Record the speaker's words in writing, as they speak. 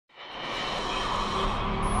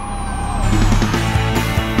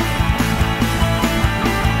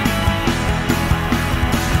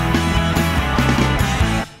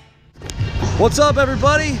What's up,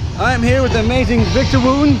 everybody? I am here with the amazing Victor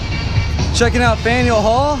Wooten, checking out Faneuil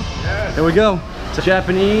Hall. Yes. Here we go. It's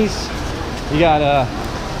Japanese. You got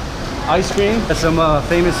ice cream. Got some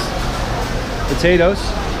famous potatoes.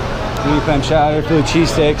 Green clam chowder, Philly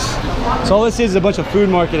cheesesteaks. So all this is a bunch of food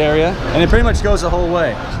market area, and it pretty much goes the whole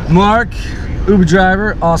way. Mark, Uber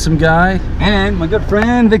driver, awesome guy, and my good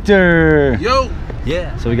friend Victor. Yo.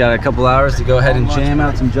 Yeah. So we got a couple hours to go ahead and jam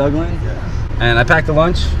out some juggling. And I packed a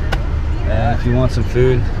lunch. And if you want some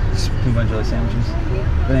food, just peanut butter jelly sandwiches.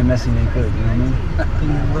 If it ain't messy, it ain't good, you know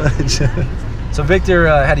what I mean? So Victor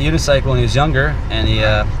had a unicycle when he was younger, and he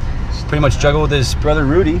pretty much juggled with his brother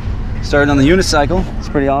Rudy. Started on the unicycle. It's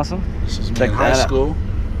pretty awesome. This is Check in that high out. school.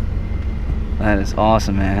 That is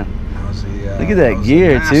awesome, man. The, look at that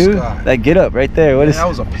gear, too. That get up right there. What is? I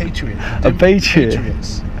was a Patriot. A Patriot.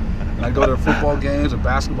 Patriots. I go to football games or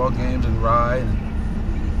basketball games and ride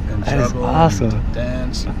and that juggle, is awesome. and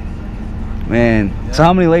dance. Man, yeah. So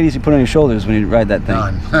how many ladies you put on your shoulders when you ride that thing?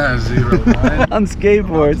 None. Zero. On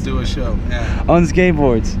skateboards. To do a show. Yeah. On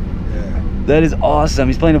skateboards. Yeah. That is awesome.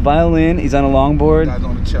 He's playing a violin. He's on a longboard. Guys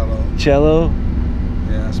on the cello. Cello.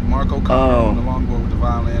 Yeah, it's Mark O'Connor on the longboard with the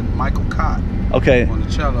violin. Michael Cott. Okay. On the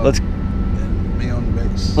cello. And me on the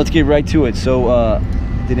bass. Let's get right to it. So,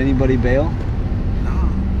 did anybody bail? No.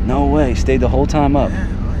 No way. Stayed the whole time up. Yeah.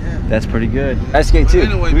 That's pretty good. I skate too.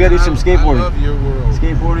 Anyway, we gotta do some skateboarding. I love your world.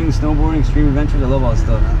 Skateboarding, snowboarding, extreme adventures. I love all this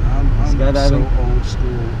stuff. I'm skydiving. So old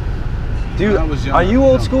school. Dude, I was young, are you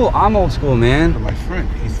old school? I'm old school, man. My friend,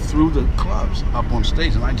 he threw the clubs up on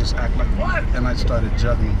stage, and I just act like what? And I started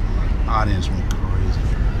juggling. Audience went crazy.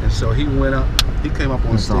 And so he went up. He came up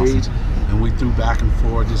on stage, and we threw back and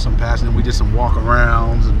forth, did some passing, and we did some walk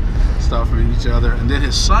arounds and stuff for each other. And then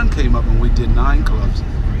his son came up, and we did 9 clubs.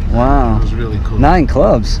 Wow. It was really cool. 9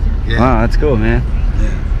 clubs. Yeah. Wow, that's cool, man.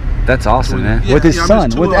 Yeah. That's awesome, man. Yeah, with his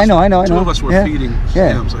son. With, I know. Two of us were feeding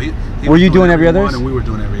him. So he were you doing every other? And we were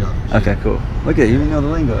doing every other. Okay, cool. Look at you. You know the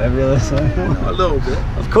lingo. Every other son. A little bit.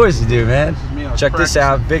 Of course you do, man. Check this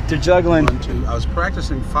out. Victor juggling. 1, 2. I was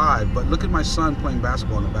practicing 5, but look at my son playing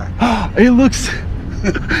basketball in the back. It looks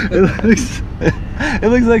it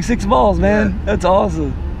looks like 6 balls, man. Yeah. That's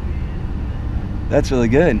awesome. That's really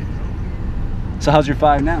good. So how's your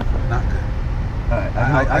 5 now? Not good. All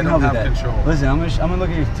right, I don't have control. Listen, I'm gonna look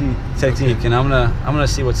at your technique, and I'm gonna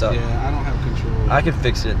see what's up. Yeah, I don't have control. I can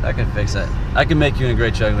fix it. I can fix it. I can make you a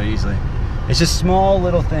great juggler easily. It's just small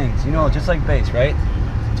little things, you know, just like bass, right?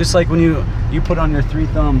 Just like when you put on your 3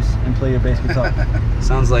 thumbs and play your bass guitar.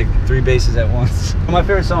 Sounds like 3 basses at once. My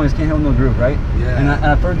favorite song is "Can't Hold No Groove," right? Yeah. And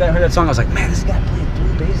I heard that song. I was like, man, this guy played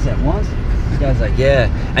 3 basses at once. This guy's like, yeah.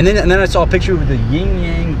 And then I saw a picture with the yin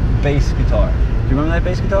yang bass guitar. Do you remember that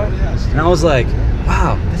bass guitar? Oh, yes. And I was like,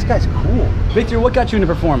 wow, this guy's cool. Victor, what got you into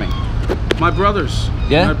performing? My brothers.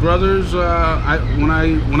 Yeah? My brothers,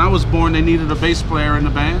 when I was born, they needed a bass player in the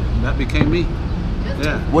band. That became me.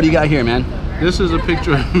 Yeah. What do you got here, man? This is a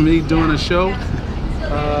picture of me doing a show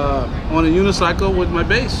on a unicycle with my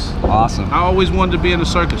bass. Awesome. I always wanted to be in a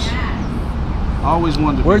circus. I always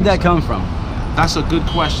wanted to be. Where'd that come from? That's a good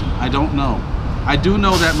question. I don't know. I do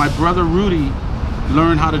know that my brother Rudy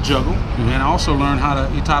learned how to juggle, and also learned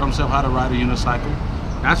he taught himself how to ride a unicycle.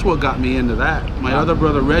 That's what got me into that. My other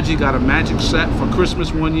brother Reggie got a magic set for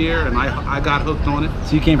Christmas one year, and I got hooked on it.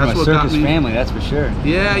 So you came from a circus family, that's for sure.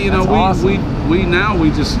 Yeah, you know,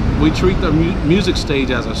 we treat the music stage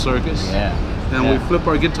as a circus. Yeah. And we flip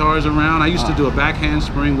our guitars around. I used to do a back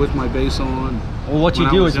handspring with my bass on. Well, what you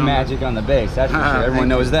do is magic on the bass. That's for sure. Everyone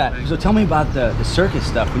knows that. So tell me about the circus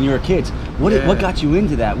stuff when you were kids. What got you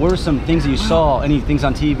into that? What were some things that you saw? Any things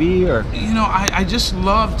on TV or? You know, I just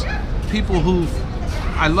loved people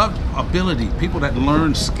I loved ability, people that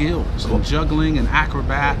learned skills and juggling and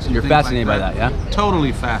acrobats. And you're fascinated by that, yeah?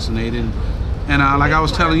 Totally fascinated. And like I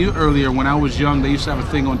was telling you earlier, when I was young, they used to have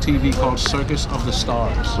a thing on TV called Circus of the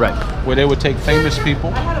Stars. Right. Where they would take famous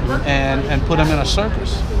people and put them in a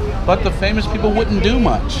circus. But the famous people wouldn't do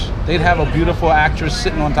much. They'd have a beautiful actress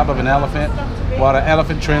sitting on top of an elephant, while the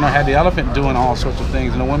elephant trainer had the elephant doing all sorts of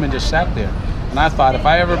things, and the women just sat there. And I thought, if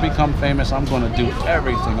I ever become famous, I'm going to do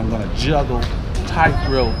everything. I'm going to juggle,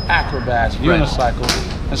 tightrope, acrobats, unicycle.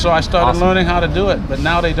 And so I started learning how to do it. But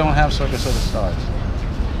now they don't have Circus of the Stars.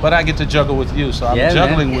 But I get to juggle with you, so I'm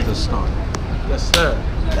juggling with a star. Yes, sir.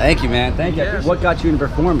 Thank you, man. Thank you. Yes. What got you into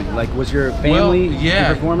performing? Like, was your family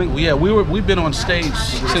into performing? Yeah, we've been on stage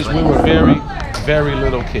since we were very, very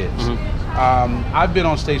little kids. I've been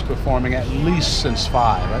on stage performing at least since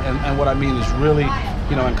 5, and what I mean is really,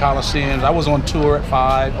 you know, in Coliseums. I was on tour at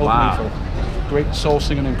 5, opening for great soul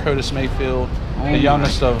singer named Curtis Mayfield, the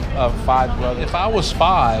youngest of 5 brothers. If I was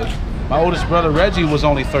 5, my oldest brother Reggie was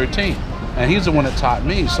only 13. And he's the one that taught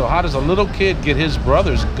me. So how does a little kid get his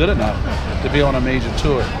brothers good enough to be on a major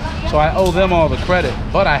tour? So I owe them all the credit,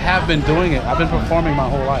 but I have been doing it. I've been performing my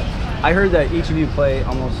whole life. I heard that each of you play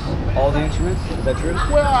almost all the instruments. Is that true?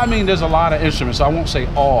 Well, I mean, there's a lot of instruments, so I won't say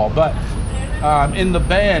all, but in the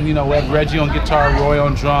band, you know, we have Reggie on guitar, Roy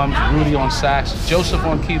on drums, Rudy on sax, Joseph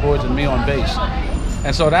on keyboards, and me on bass.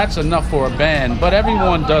 And so that's enough for a band, but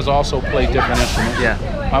everyone does also play different instruments.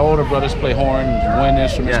 Yeah. My older brothers play horn, wind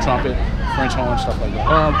instruments, trumpet, French horn, stuff like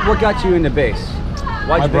that. What got you into bass? Why'd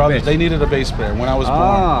My you pick brothers, bass? they needed a bass player when I was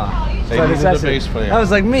born. They needed a bass player. That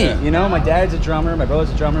was like me, Yeah. you know. My dad's a drummer, my brother's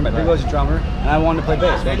a drummer, my big brother's a drummer, and I wanted to play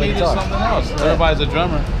bass. They needed something else. Yeah. Everybody's a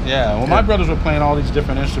drummer. Yeah. Well, my brothers were playing all these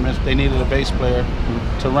different instruments. They needed a bass player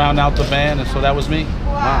to round out the band, and so that was me.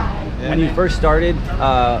 Wow. Yeah. When you first started,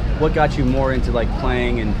 what got you more into like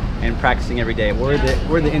playing and practicing every day? Where did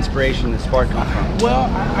the inspiration and the spark come from? Well,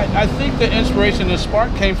 I think the inspiration and the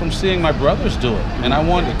spark came from seeing my brothers do it, and I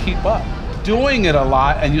wanted to keep up. Doing it a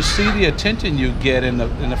lot, and you see the attention you get and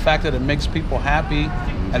the fact that it makes people happy.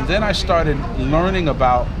 And then I started learning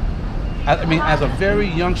about, I mean, as a very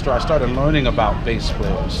youngster, I started learning about bass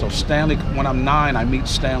players. So Stanley, when I'm 9, I meet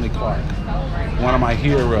Stanley Clark, one of my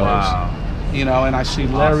heroes. Wow. You know, and I see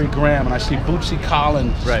Larry Graham, and I see Bootsy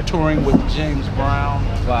Collins touring with James Brown.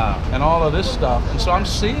 Wow. And all of this stuff. And so I'm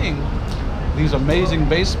seeing these amazing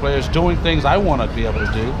bass players doing things I want to be able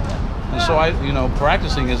to do. And so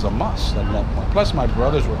practicing is a must at that point. Plus my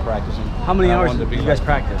brothers were practicing. How many hours did you guys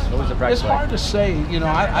practice? What was the practice It's hard to say. You know,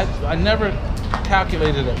 I never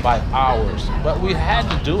calculated it by hours, but we had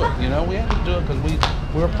to do it. You know, we had to do it because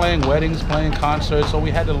we were playing weddings, playing concerts, so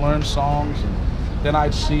we had to learn songs. And then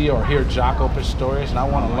I'd see or hear Jaco Pastorius, and I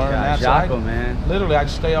want to learn that. Jaco, man. Literally,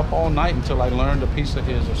 I'd stay up all night until I learned a piece of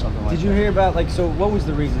his or something like that. Did you hear about, like, so what was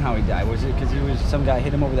the reason how he died? Was it because some guy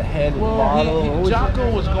hit him over the head with a bottle?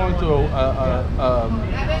 Jaco was going through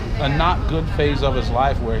a not good phase of his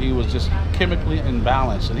life where he was just chemically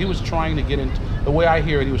imbalanced, and he was trying to get into, the way I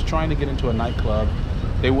hear it, he was trying to get into a nightclub.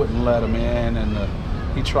 They wouldn't let him in, and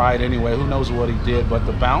he tried anyway. Who knows what he did, but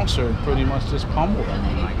the bouncer pretty much just pummeled him.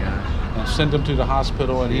 Oh my gosh. And sent him to the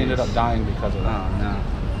hospital, and he ended up dying because of that. Oh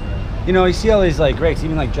no. You know, you see all these like greats,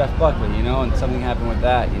 even like Jeff Buckley, you know, and something happened with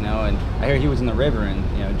that, you know, and I hear he was in the river and,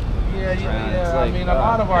 you know, yeah. Like, I mean, a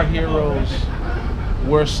lot of our heroes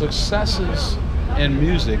were successes in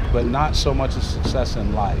music, but not so much a success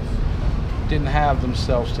in life. Didn't have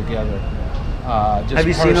themselves together. Have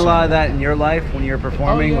you seen a lot of that in your life when you're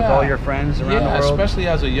performing with all your friends around the world? Yeah, especially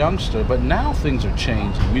as a youngster. But now things are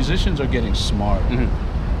changing. Musicians are getting smarter.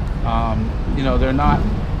 You know, they're not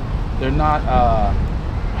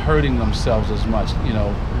hurting themselves as much, you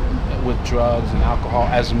know, with drugs and alcohol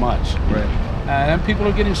as much. Right. And people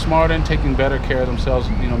are getting smarter and taking better care of themselves.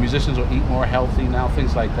 You know, musicians will eat more healthy now,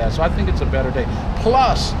 things like that. So I think it's a better day.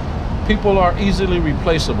 Plus, people are easily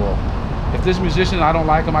replaceable. If this musician, I don't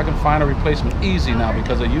like him, I can find a replacement easy now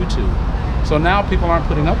because of YouTube. So now people aren't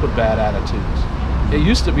putting up with bad attitudes. It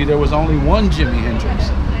used to be there was only one Jimi Hendrix.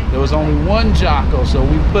 There was only one Jaco, so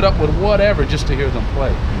we put up with whatever just to hear them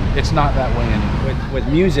play. It's not that way anymore. With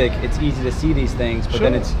music, it's easy to see these things, but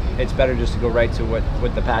then it's better just to go right to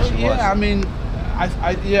what the passion was. Yeah, I mean,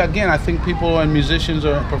 again, I think people and musicians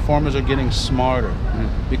or performers are getting smarter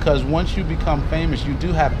because once you become famous, you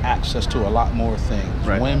do have access to a lot more things.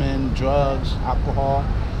 Right. Women, drugs, alcohol.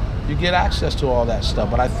 You get access to all that stuff,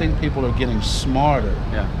 but I think people are getting smarter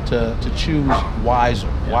to choose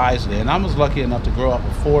wisely. And I was lucky enough to grow up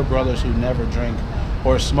with 4 brothers who never drink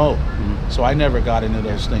or smoke, so I never got into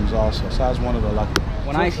those things also. So I was one of the lucky ones.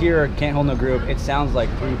 When I hear Can't Hold No Groove, it sounds like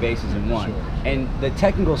 3 basses in one. Sure. And the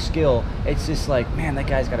technical skill, it's just like, man, that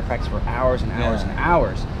guy's got to practice for hours and hours and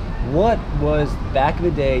hours. What was back in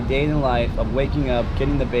the day in the life of waking up,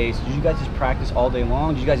 getting the bass? Did you guys just practice all day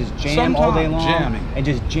long? Did you guys just jam all day long? Jamming. And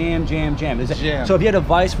just jam. Jam. So if you had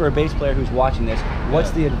advice for a bass player who's watching this,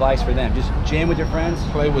 what's the advice for them? Just jam with your friends?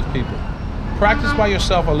 Play with people. Practice by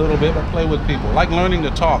yourself a little bit, but play with people. Like learning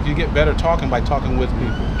to talk. You get better talking by talking with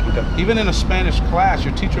people. Okay. Even in a Spanish class,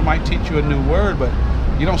 your teacher might teach you a new word, but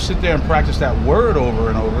you don't sit there and practice that word over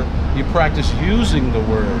and over. You practice using the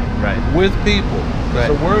word with people.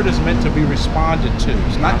 The word is meant to be responded to.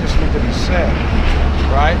 It's not just meant to be said,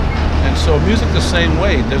 right? And so music the same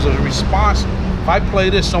way. There's a response. If I play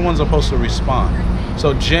this, someone's supposed to respond.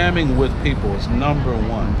 So jamming with people is number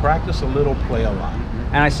 1. Practice a little, play a lot.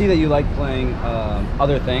 And I see that you like playing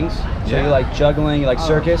other things. So you like juggling, you like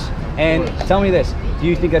circus. And tell me this, do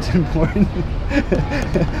you think that's important?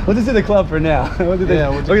 We'll just do the club for now. We're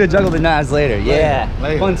gonna juggle the knives later.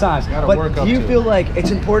 Later. Fun times. But do you feel like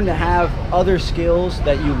it's important to have other skills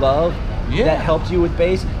that you love Yeah. that helped you with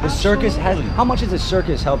bass? The circus has. Absolutely. How much has the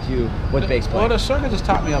circus helped you with bass Well, playing? the circus has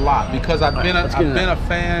taught me a lot because I've been let's get into a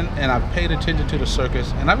fan and I've paid attention to the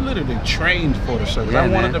circus and I've literally trained for the circus. Yeah, I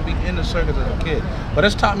wanted man. to be in the circus as a kid, but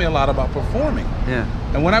it's taught me a lot about performing. Yeah.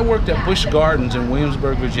 And when I worked at Busch Gardens in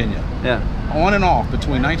Williamsburg, Virginia, Yeah. on and off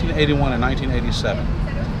between 1981 and 1987,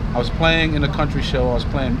 I was playing in a country show. I was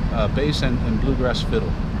playing bass and bluegrass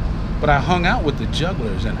fiddle. But I hung out with the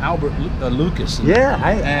jugglers and Albert Lucas. And, Yeah,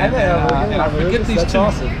 and I forget these That's two.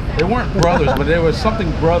 awesome. They weren't brothers, but there was something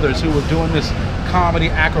brothers who were doing this comedy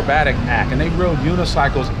acrobatic act, and they rode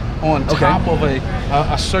unicycles on top of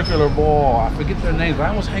a circular ball. I forget their names, but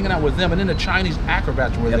I was hanging out with them, and then the Chinese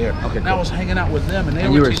acrobats were there. Okay, and I cool. was hanging out with them, and they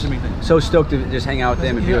And you were were teaching me things. so stoked to just hang out with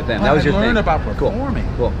them and be with them. That was your I learned thing. about performing.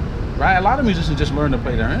 Cool. Right? A lot of musicians just learn to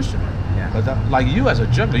play their instrument. Yeah. But like you as a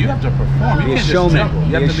juggler, you have to perform. You Be a can't showman. just juggle.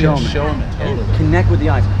 You have to be a showman. showman. Totally. Connect with the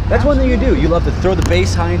audience. That's one thing you do. You love to throw the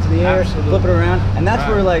bass high into the air, Absolutely. flip it around, and that's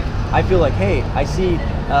Right. where like I feel like, hey, I see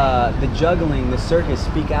the juggling, the circus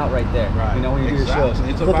speak out right there. Right. You know, when you do your Exactly. shows,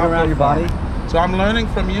 It's flipping about around your body. performing. So I'm learning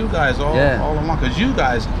from you guys all along because you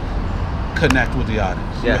guys connect with the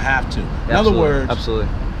audience. Yeah. You have to. In other Absolutely. words, Absolutely.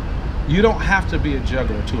 you don't have to be a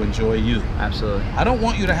juggler to enjoy you. Absolutely. I don't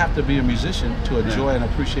want you to have to be a musician to enjoy and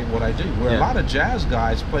appreciate what I do. Where Yeah. a lot of jazz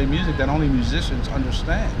guys play music that only musicians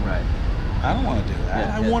understand. Right. I don't want to do that.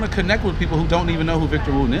 Yeah, I yeah. want to connect with people who don't even know who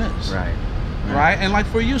Victor Wooten is. Right. Right? And like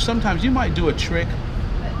for you, sometimes you might do a trick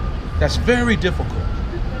that's very difficult,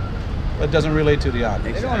 but doesn't relate to the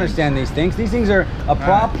audience. They don't understand these things. These things are a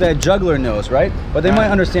prop that juggler knows, right? But they might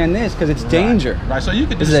understand this because it's danger. Right. So you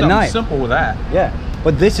could do This is a something knife. simple with that. Yeah.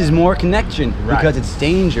 But this is more connection because it's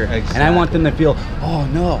danger. And I want them to feel, oh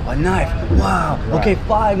no, a knife. Wow. Right. Okay,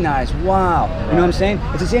 5 knives. Wow. You know what I'm saying?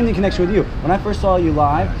 It's the same thing connection with you. When I first saw you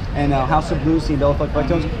live and House of Blues, Bella Fuck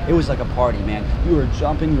Tones, it was like a party, man. You were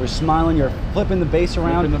jumping, you were smiling, you were flipping the bass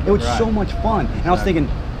around. It was so much fun. And I was thinking,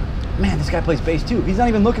 man, this guy plays bass too. He's not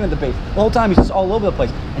even looking at the bass. The whole time he's just all over the place.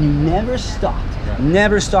 And you never stopped.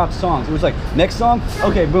 Never stopped songs. It was like, next song,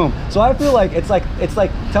 okay, boom. So I feel like it's like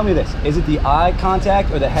tell me this. Is it the eye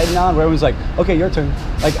contact or the head nod where everyone's like, okay, your turn?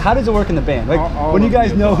 Like how does it work in the band? Like All when you of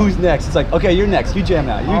guys the know above. who's next, it's like, okay, you're next. You jam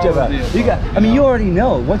out. You All jam of out. the You got above, I mean you you know. already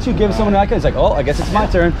know. Once you give someone an eye contact, it's like, oh, I guess it's my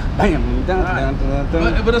turn. Bam.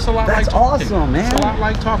 But it's a lot That's like talking. awesome, man. It's a lot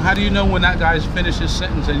like talking. How do you know when that guy's finished his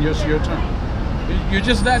sentence and it's your turn? You're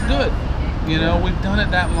just that good. You know, we've done it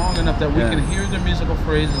that long enough that we can hear the musical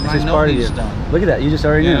phrases and It's I just know part of he's you. done. Look at that. You just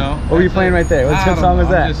already You knew. know, What were you that's playing it. right there? What I song don't was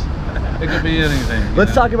know. that? It could be anything.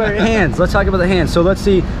 Let's talk about your hands. Let's talk about the hands. So let's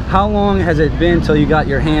see, how long has it been till you got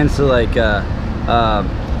your hands to like,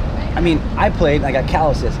 I mean, I played, I got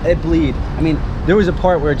calluses, it bleed. I mean, there was a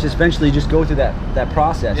part where it just eventually you just go through that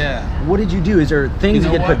process. Yeah. What did you do? Is there things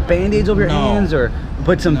You you know could what? put Band-Aids over your No. hands or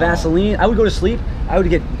put some No. Vaseline? I would go to sleep, I would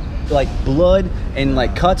get like blood and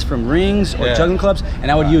like cuts from rings or Yeah. juggling clubs, and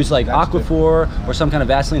I would Right. use like That's Aquaphor or some kind of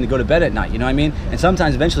Vaseline to go to bed at night, you know what I mean? And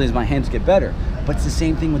sometimes eventually as my hands get better. But it's the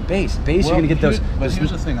same thing with bass. Bass, you're gonna get those But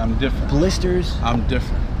here's the thing, I'm different. blisters. I'm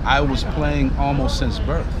different. I was playing almost since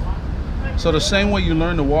birth. So the same way you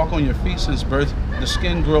learn to walk on your feet since birth, the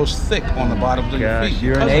skin grows thick on the bottom of your feet.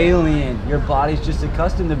 You're an because of it. alien. Your body's just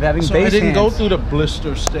accustomed to having So bass I didn't go hands. through the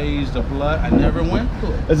blister stage, the blood. I never went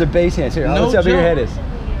through it. There's a bass hands. Here, No let's see how big your joke. head is.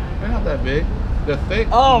 They're not that big. They're thick.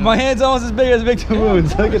 Oh, my hand's almost as big as Victor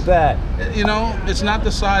Wooten's. Look at that. You know, it's not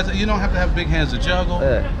the size. You don't have to have big hands to juggle.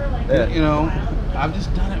 You know, I've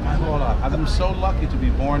just done it my whole life. I'm so lucky to be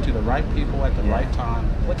born to the right people at the right time.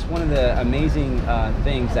 What's one of the amazing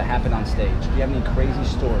things that happen on stage? Do you have any crazy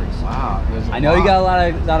stories? Wow. I know you got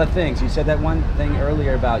a lot of things. You said that one thing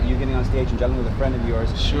earlier about you getting on stage and juggling with a friend of yours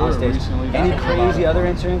Sure, on stage. recently. Any That was a crazy lot of other fun.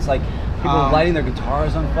 incidents, like people lighting their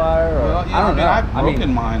guitars on fire? Or, Well, I don't know. I've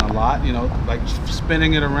broken mine a lot, you know, like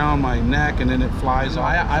spinning it around my neck and then it flies.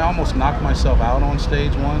 I almost knocked myself out on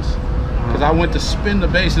stage once because I went to spin the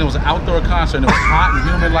bass and it was an outdoor concert and it was hot and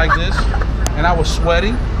humid like this and I was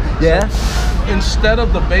sweaty. Yeah. So instead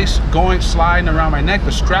of the bass sliding around my neck,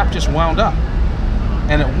 the strap just wound up.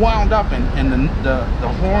 And it wound up and the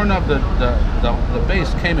horn of the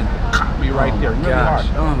bass came and caught me right there really hard.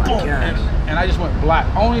 Oh my Boom. gosh. And I just went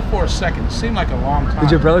black, only for a second. It seemed like a long time.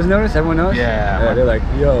 Did your brothers notice? Everyone noticed? Yeah. They're like,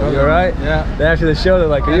 yo, you alright? Yeah. Then after the show, they're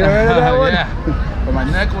like, are you alright with that one? Yeah. But my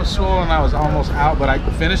neck was swollen. I was almost out, but I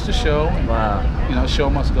finished the show. And, Wow. you know, show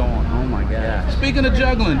must go on. Oh my god. Speaking of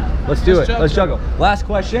juggling. Let's do it. Let's juggle. Last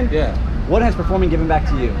question. Yeah. What has performing given back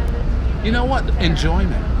to you? You know what?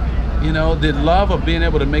 Enjoyment. You know, the love of being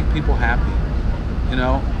able to make people happy. You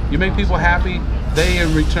know, you make people happy, they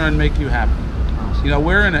in return make you happy. You know,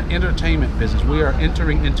 we're in an entertainment business. We are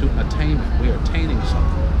entering into attainment. We are attaining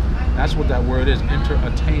something. And That's what that word is,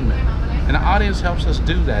 entertainment. And the audience helps us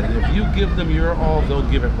do that. And if you give them your all, they'll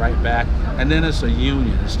give it right back. And then it's a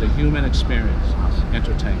union. It's the human experience,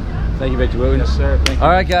 entertainment. Thank you, Victor Wooten. Yes, sir. Thank you. All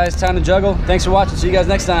right, guys, time to juggle. Thanks for watching. See you guys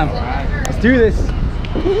next time. All right. Let's do this.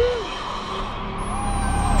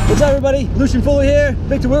 What's up, everybody? Lucian Fuller here.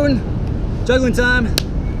 Victor Wooten. Juggling time.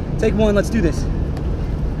 Take one. Let's do this.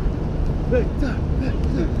 Victor.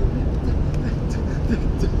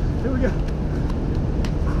 Here we go.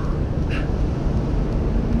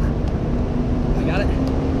 I got it. Go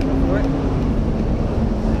for it.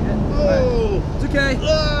 Oh, right. It's okay.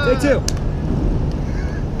 Take two.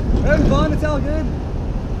 Having fun. It's all good.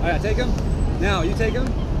 All right, take them. Now you take them,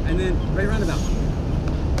 and then right roundabout.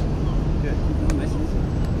 Good. Keep going. Nice and easy.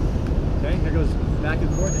 Okay. Here goes back and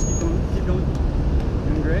forth. Just keep going. Keep going.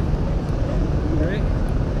 Doing great. Doing great.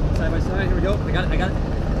 Side by side. Here we go. I got it. I got it.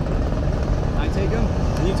 I take them,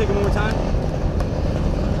 and you take them one more time.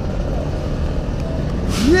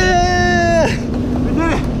 Yeah! We did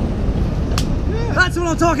it! Yeah. That's what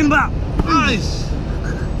I'm talking about! Nice!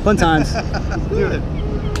 Fun times. Good. We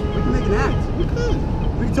can make an act. We could.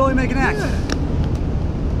 We can totally make an act. Yeah.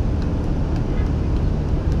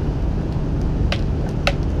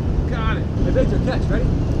 Got it. Hey, Victor, catch. Ready?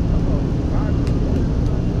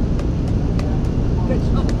 Catch.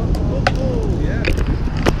 Oh, yeah.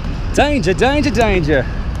 Danger, danger, danger.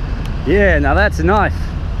 Yeah, now that's a knife.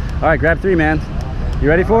 All right, grab three, man. You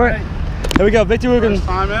ready for it? Here we go, Victor Wooten. First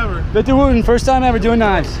time ever. Victor Wooten, first time ever doing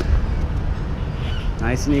knives.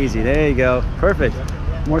 Nice and easy. There you go. Perfect.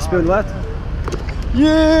 More spoon left.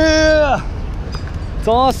 Yeah! It's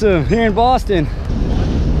awesome here in Boston.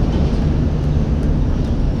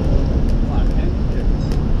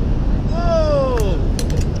 Whoa!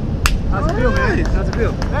 How's it feel, man? How's it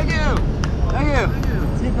feel? Thank you. Thank you.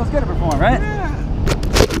 See, it feels good to perform, right? Yeah.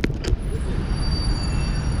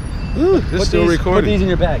 Ooh, this is still recording. Put these in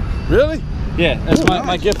your bag. Really? Yeah, that's my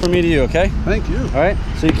nice. gift from me to you, okay? Thank you. All right,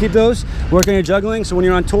 so you keep those, work on your juggling, so when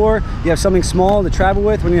you're on tour, you have something small to travel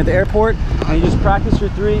with when you're at the airport, and you just practice your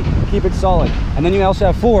three, keep it solid. And then you also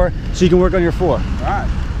have four, so you can work on your four. All right.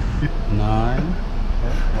 9.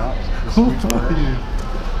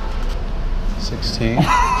 16.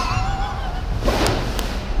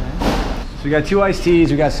 So we got 2 iced teas,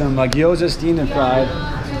 we got some gyoza steamed and fried. 2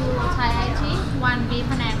 Thai tea, 1 beef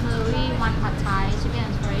paneer curry, 1 pad Thai chicken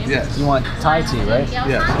and shrimp. Yes. You want Thai tea, right? Gyoza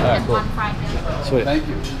Yes. All right, and cool. 1 fried fish. Sweet. Thank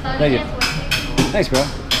you. Thank you. Thanks, bro.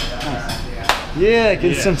 Nice. Yeah,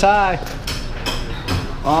 get some Thai.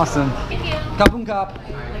 Awesome. Thank you. Kapung kap.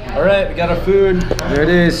 All right, we got our food. There it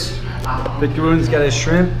is. Victor Wooten's got his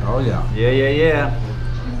shrimp. Oh, yeah. Yeah.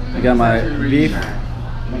 I got my beef,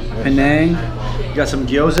 Penang. Got some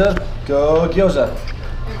gyoza. Go gyoza.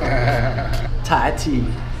 Thai tea.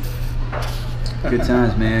 Good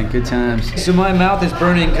times, man. Good times. So my mouth is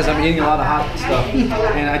burning because I'm eating a lot of hot stuff,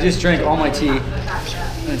 and I just drank all my tea,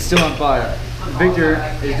 and it's still on fire. Victor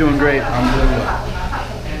is doing great. I'm doing well.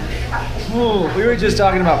 Ooh, we were just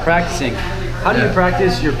talking about practicing. How do you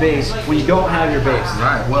practice your bass when you don't have your bass?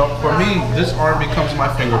 Right. Well, for me, this arm becomes my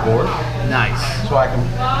fingerboard, Nice. so I can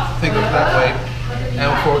think of it that way.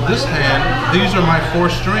 And for this hand, these are my 4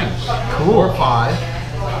 strings. Cool. 4 or 5.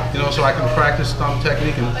 You know, so I can practice thumb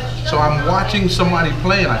technique. And so I'm watching somebody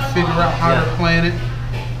play, and I figure out how they're playing it.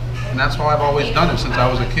 And that's how I've always done it since I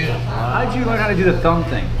was a kid. How did you learn how to do the thumb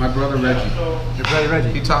thing? My brother Reggie, Your brother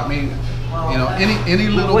Reggie. he taught me, you know, any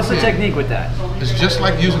little What's the thing. technique with that? It's just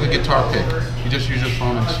like using a guitar pick. You just use your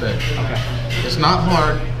thumb instead. Okay. It's not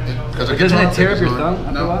hard because a Doesn't guitar it tear pick up is your hard. thumb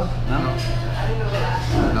after a while?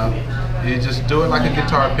 No. You just do it like a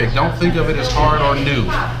guitar pick. Don't think of it as hard or new.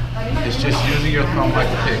 It's just using your thumb like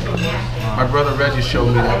a pick. My brother Reggie showed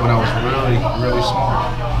me that when I was really small.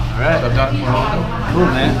 All right. So I've done it for a long time. Cool,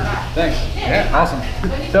 man. Thanks. Yeah. Awesome.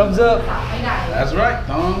 Thumbs up. That's right.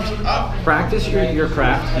 Thumbs up. Practice your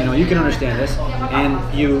craft. You know, you can understand this, and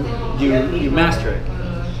you master it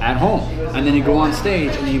at home, and then you go on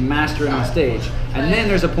stage and you master it on stage. And then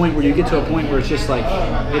there's a point where you get to a point where it's just like,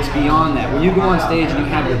 it's beyond that. When you go on stage and you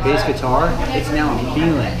have your bass guitar, it's now a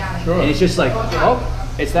feeling. Sure. And it's just like, oh,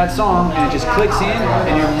 it's that song, and it just clicks in,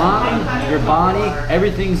 and your mind, your body,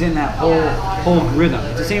 everything's in that whole rhythm.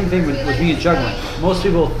 It's the same thing with me and juggling. Most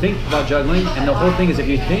people think about juggling, and the whole thing is if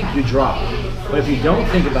you think, you drop. But if you don't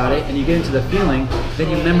think about it and you get into the feeling, then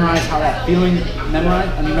you memorize how that feeling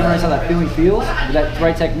feels, with that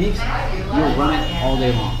right techniques, you'll run it all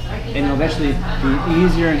day long. And it'll eventually be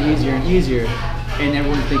easier and easier and easier. And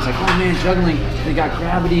everyone thinks like, oh man, juggling, they got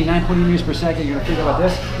gravity, 9.8 meters per second, you're gonna figure out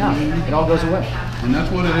this? No, it all goes away. And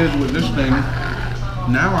that's what it is with this thing.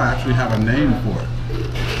 Now I actually have a name for it.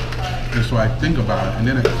 And so I think about it, and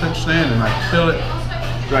then it clicks in, and I feel it.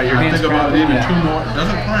 Right, your and I hands think about it cramp. even two more. It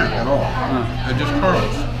doesn't cramp at all. It just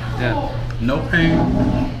curls. Yeah. No pain.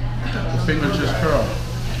 The fingers just curl.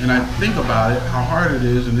 And I think about it, how hard it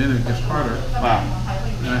is, and then it gets harder. Wow.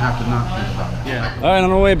 And I have to not think about it. Yeah. All right, on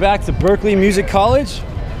our way back to Berkeley Music College.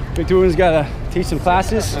 Big Wooten's got to teach some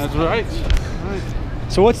classes. That's right.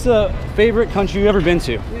 So what's the favorite country you've ever been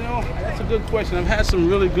to? You know, that's a good question. I've had some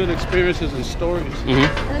really good experiences and stories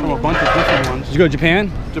from a bunch of different ones. Did you go to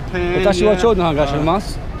Japan? Japan,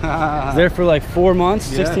 I was there for like 4 months,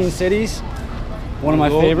 16 cities. One of my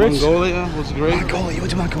favorites. Mongolia was great. Mongolia, you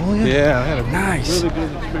went to Mongolia? Yeah, I had a nice. really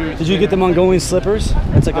good experience. Did you get the Mongolian slippers?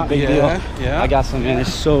 That's like a big deal. Yeah. I got some, man.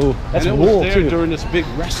 It's so, that's and it wool was there too. during this big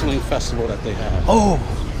wrestling festival that they had. Oh.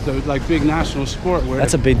 So it's like big national sport where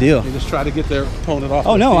that's a big deal. They just try to get their opponent off.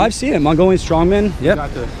 Oh no, feet. I've seen it. Mongolian strongmen. Yep.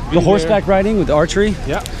 The horseback riding with archery.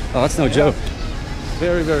 Yeah. Oh, that's no joke.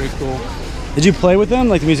 Very, very cool. Did you play with them,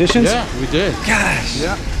 like the musicians? Yeah, we did. Gosh.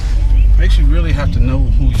 Yeah. Makes you really have to know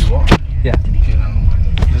who you are. Yeah. You know,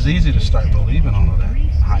 it's easy to start believing all of that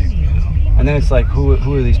hype, you know. And then it's like, who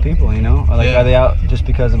are these people, you know? Or like, are they out just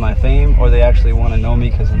because of my fame, or they actually want to know me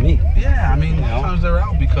because of me? Yeah, I mean, sometimes they're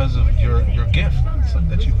out because of your gift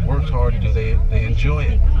that you've worked hard to do. They enjoy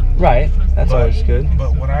it. Right. That's always good.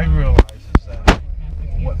 But what I realize is that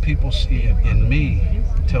what people see in me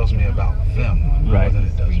tells me about them more than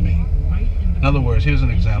it does me. In other words, here's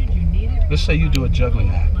an example. Let's say you do a juggling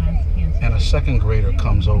act, and a second grader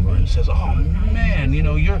comes over and says, "Oh man, you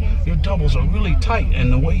know, your doubles are really tight,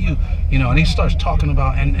 and the way you know," and he starts talking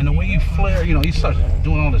about and the way you flare, you know, he starts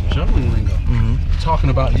doing all this juggling lingo,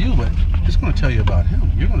 talking about you, but it's going to tell you about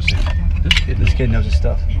him. You're going to say, this kid knows his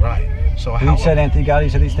stuff. Right. So when you said Anthony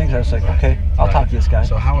Gotti said these things, I was like, okay, I'll talk to this guy.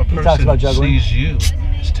 So how a he talks about person juggling. sees you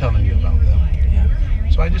is telling you about them. Yeah.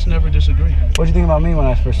 So I just never disagree. What did you think about me when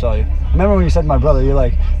I first saw you? I remember when you said to my brother, you're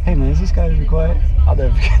like, "Hey man, is this guy to be quiet?" I'll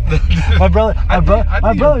never forget that.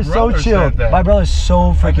 My brother's so chilled. My brother's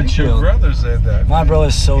so freaking chilled. Your brother said that. My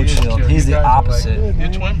brother's so chilled. He's the opposite.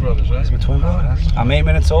 You're twin brothers, right? He's my twin brother. I'm 8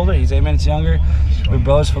 minutes older. He's 8 minutes younger. We're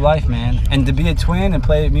brothers for life, man. And to be a twin and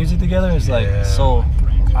play music together is like so.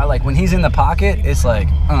 I like when he's in the pocket. It's like,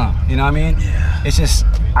 you know what I mean? Yeah. It's just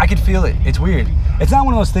I could feel it. It's weird. It's not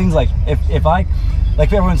one of those things like if I.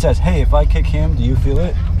 Like everyone says, hey, if I kick him, do you feel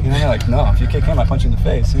it? You know, they're like, no, if you kick him, I punch you in the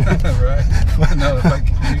face. Right. No, if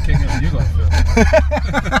you kick him, you're going to feel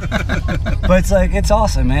it. But it's like, it's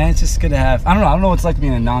awesome, man. It's just good to have, I don't know what it's like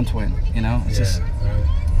being a non-twin, you know? It's just,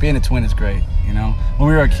 being a twin is great, you know? When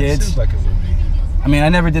we were kids. Seems like it would be. I mean, I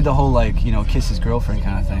never did the whole, like, you know, kiss his girlfriend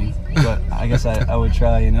kind of thing. But I guess I would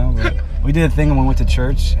try, you know? But we did a thing when we went to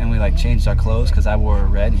church and we, like, changed our clothes because I wore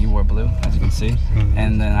red and he wore blue, as you can see.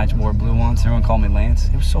 And then I wore blue once. Everyone called me Lance.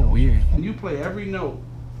 It was so weird. And you play every note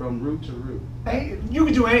from root to root. Hey, you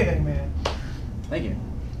can do anything, man. Thank you.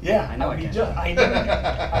 Yeah, I know I can. I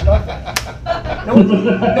love that.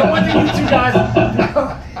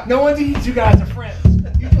 No wonder you two guys are friends.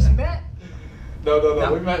 You just met? No.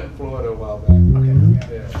 We met in Florida a while back.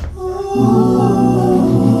 Okay. Yeah.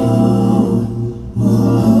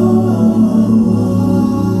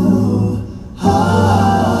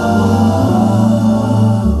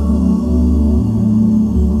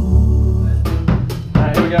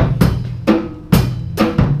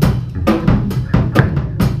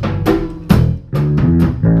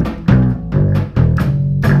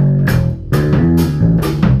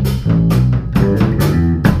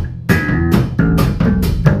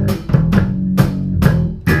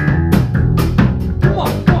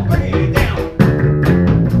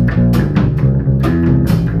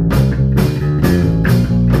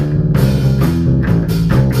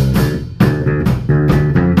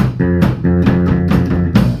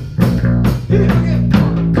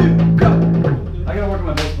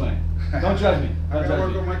 Don't judge me. I gotta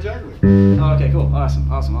work on my juggling. Oh, okay, cool. Awesome.